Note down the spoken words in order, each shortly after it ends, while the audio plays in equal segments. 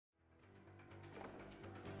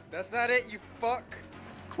That's not it, you fuck.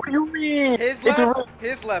 What do you mean? His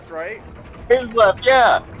left, right? His left,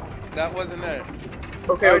 yeah. That wasn't it. Okay,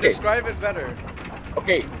 Alright, okay. describe it better.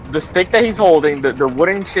 Okay, the stick that he's holding, the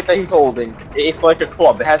wooden shit that he's holding, it's like a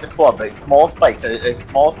club. It has a club, it's small spikes,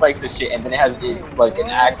 small spikes of shit, and then it's like an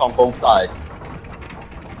axe on both sides.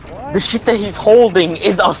 What? The shit that he's holding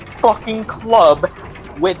is a fucking club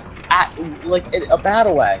with like a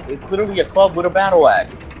battle axe. It's literally a club with a battle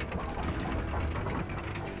axe.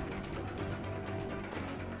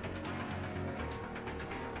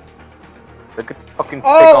 Look at the fucking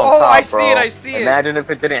stick on top, I bro. I see it. Imagine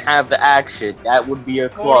if it didn't have the axe shit. That would be a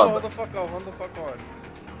club. Hold the fuck on.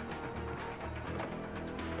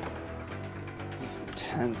 This is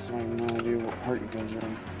intense. I have no idea what part you guys are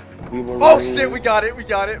in. Oh shit, we got it.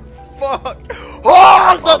 Fuck.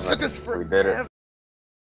 Oh, that took us for. We did it.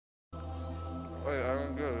 Wait, I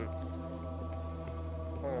don't get it.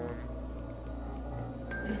 Hold on.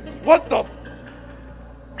 What the?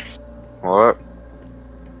 What?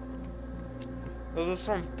 There was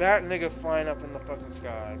some fat nigga flying up in the fucking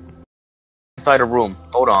sky. Inside a room.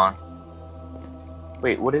 Hold on.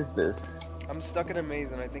 Wait, what is this? I'm stuck in a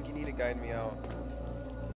maze and I think you need to guide me out.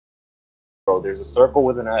 Bro, there's a circle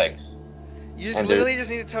with an X. You just literally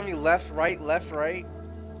just need to tell me left, right.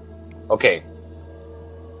 Okay.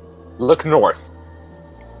 Look north.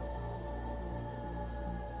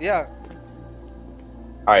 Yeah.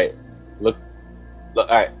 Alright. Look.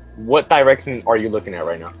 Alright. What direction are you looking at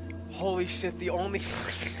right now? Holy shit, the only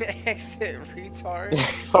exit, retard.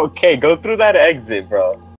 Okay, go through that exit,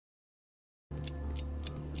 bro.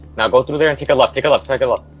 Now go through there and take a left, and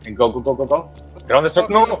go. Get on the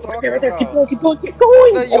circle. No, right there, keep going.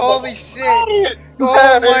 Holy shit!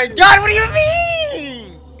 Oh my god, what do you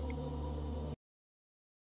mean?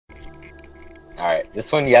 Alright,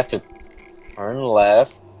 this one you have to turn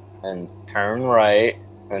left, and turn right,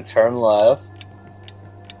 and turn left.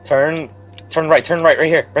 Turn right,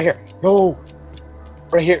 right here. No!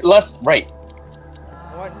 Right here, left, right.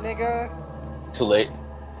 What, nigga? Too late.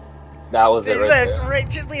 That was it right left, there.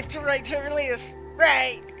 right, turn left,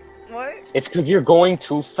 right. What? It's because you're going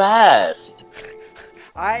too fast.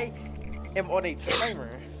 I am on a timer.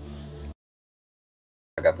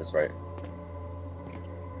 I got this right.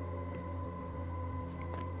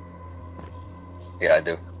 Yeah, I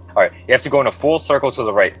do. Alright, you have to go in a full circle to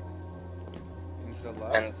the right. To the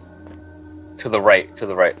left? And to the right.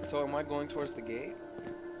 So am I going towards the gate?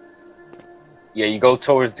 Yeah, you go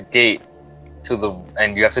towards the gate,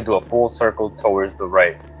 and you have to do a full circle towards the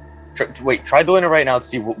right. Wait, try doing it right now to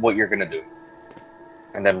see what you're gonna do.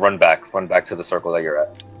 And then run back to the circle that you're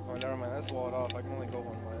at. Oh, never mind, that's walled off. I can only go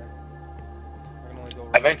one way. I can only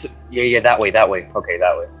go I meant to, yeah, that way. Okay,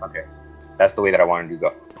 that way. Okay. That's the way that I wanted to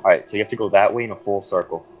go. Alright, so you have to go that way in a full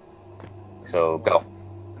circle. So, go.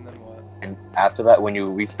 And then what? And after that, when you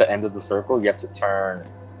reach the end of the circle, you have to turn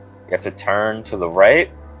to the right.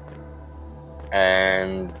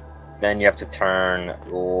 And then you have to turn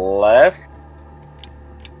left.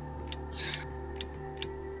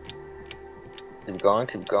 Keep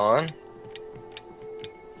going.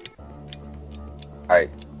 Alright.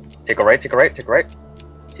 Take a right. Keep going.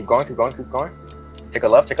 Take a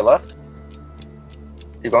left. Keep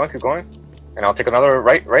going. And I'll take another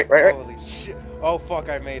right. Holy shit. Oh fuck,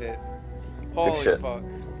 I made it. Holy shit. fuck.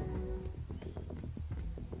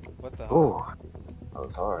 What the hell? Ooh. That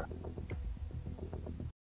was hard.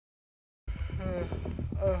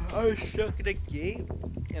 I was stuck in a gate,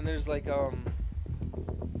 and there's like,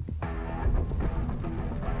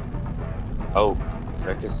 Oh. Did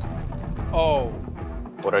I just... Oh.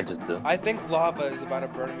 What'd I just do? I think lava is about to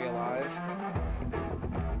burn me alive.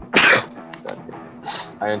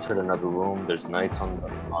 I entered another room. There's knights on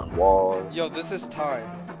walls. Yo, this is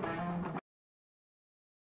timed.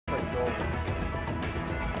 It's like gold.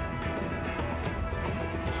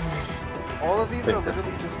 All of these are literally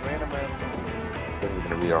just random ass symbols. This is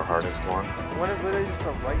gonna be our hardest one. One is literally just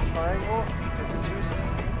a right triangle. If it's just...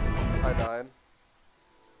 I died.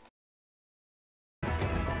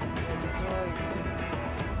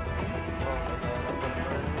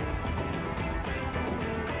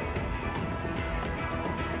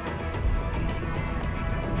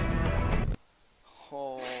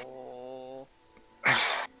 Oh,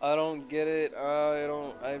 I don't get it.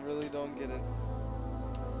 I really don't get it.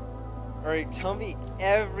 Alright, tell me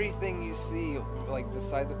everything you see, like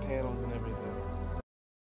beside the panels and everything.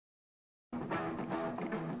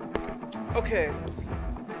 Okay.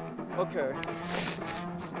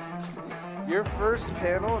 Your first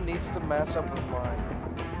panel needs to match up with mine.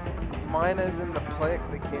 Mine is in the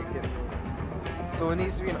plaque that can't get moved. So it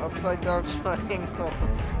needs to be an upside down triangle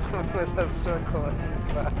with a circle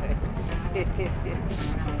inside. Do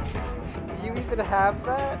you even have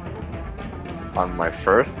that? On my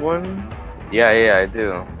first one? Yeah, I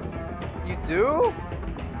do. You do?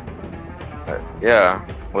 Yeah,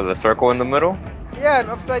 with a circle in the middle? Yeah, an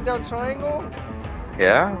upside down triangle?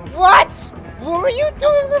 Yeah? What? What were you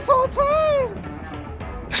doing this whole time?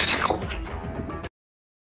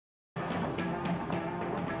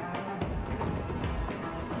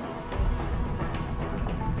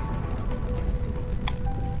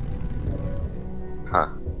 Huh.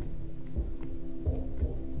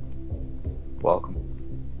 Welcome.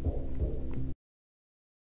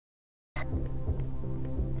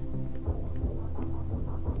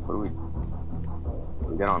 What do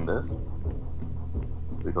we get on this?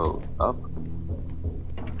 We go up.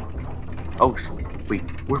 Oh wait,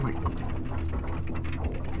 where am I?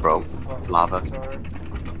 Bro, Fucking lava. retard.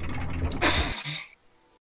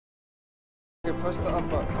 Okay, press the up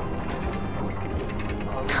button.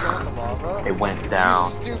 Are we going to lava? It went down. You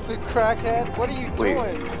stupid crackhead! What are you Wait.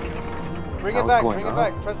 doing? Bring I it was back, going bring it up.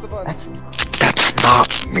 back, press the button. That's not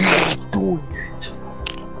me doing it.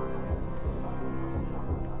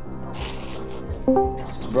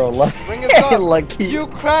 Bro, like, Bring us up! like he... You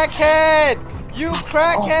crackhead! You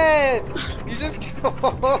crackhead! You just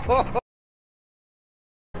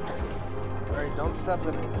Alright, don't step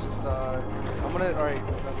in it. Just I'm gonna alright,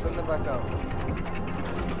 now send them back out.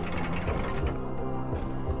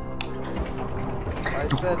 I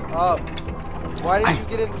said up. Why did you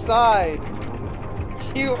get inside?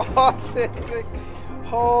 You autistic.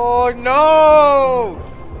 Oh no!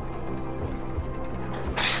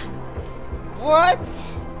 What?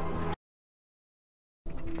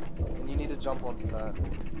 You need to jump onto that.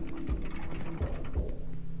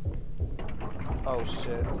 Oh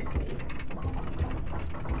shit.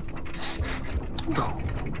 No.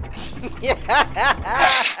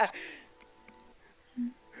 Yeah.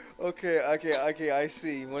 Okay, I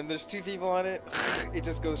see. When there's two people on it, it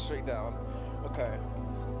just goes straight down. Okay.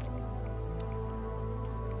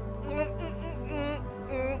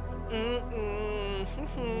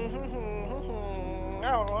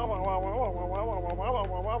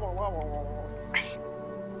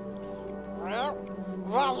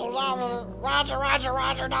 Roger.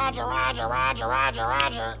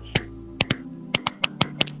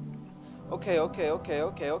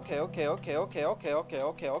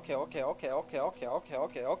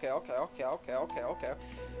 Okay.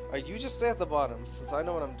 Are you just stay at the bottom since I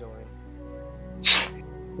know what I'm doing?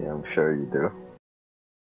 Yeah, I'm sure you do.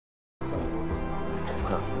 Symbols.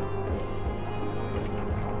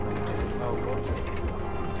 Oh, whoops.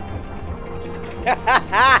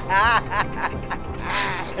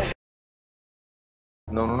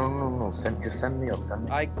 No. Just send me up.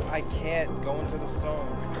 I can't go into the stone.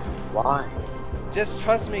 Why? Just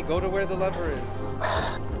trust me. Go to where the lever is.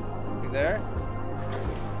 You there?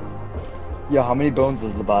 Yo, how many bones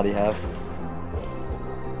does the body have?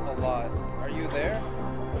 A lot. Are you there?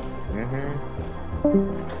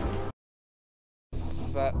 Mm-hmm.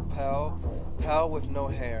 Fat pal with no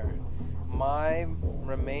hair. My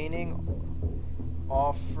remaining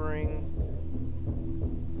offering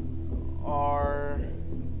are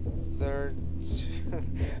there.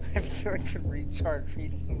 I feel like a retard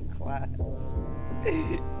reading in class.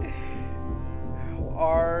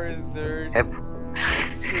 Are there?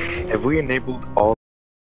 Have we enabled all?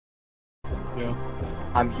 Yeah.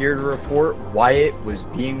 I'm here to report Wyatt was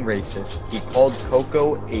being racist. He called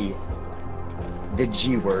Coco the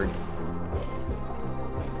G word.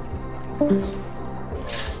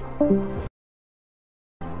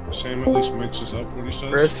 Sam at least mixes up what he says.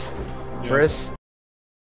 Chris? Yeah. Chris?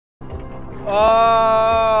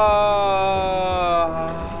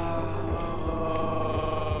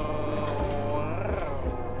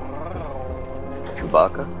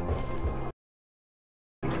 Chewbacca?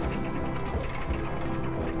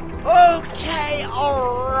 Okay,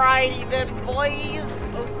 alrighty then, boys.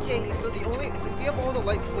 Okay, so if we have all the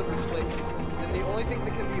light slipper flicks, then the only thing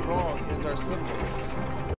that can be wrong is our symbols.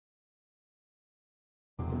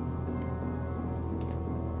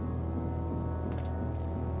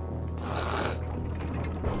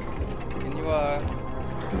 Can you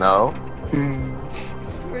No.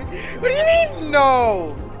 What do you mean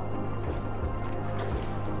no?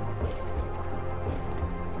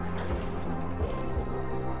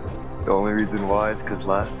 The only reason why is because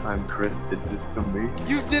last time Chris did this to me.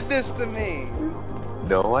 You did this to me.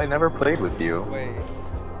 No, I never played with you. Wait.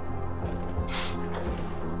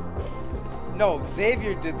 No,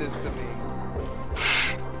 Xavier did this to me.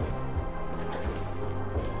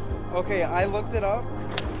 Okay, I looked it up.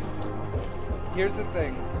 Here's the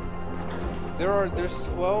thing. There's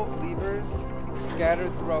 12 levers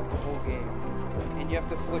scattered throughout the whole game, and you have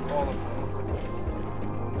to flick all of them.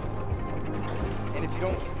 And if you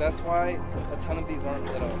don't, that's why a ton of these aren't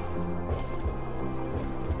lit up.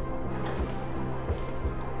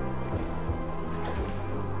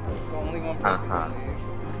 So only one person can leave.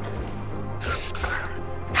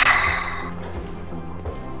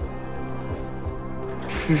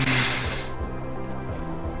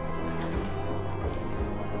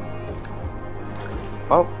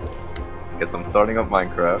 Well, guess I'm starting up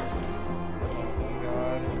Minecraft. Oh my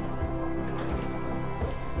god.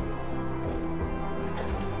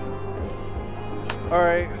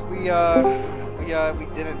 Alright, we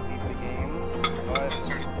didn't beat the game, but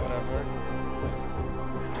whatever.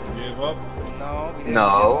 Gave up? No, we didn't No.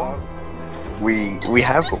 give up. We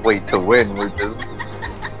have a way to win. We're just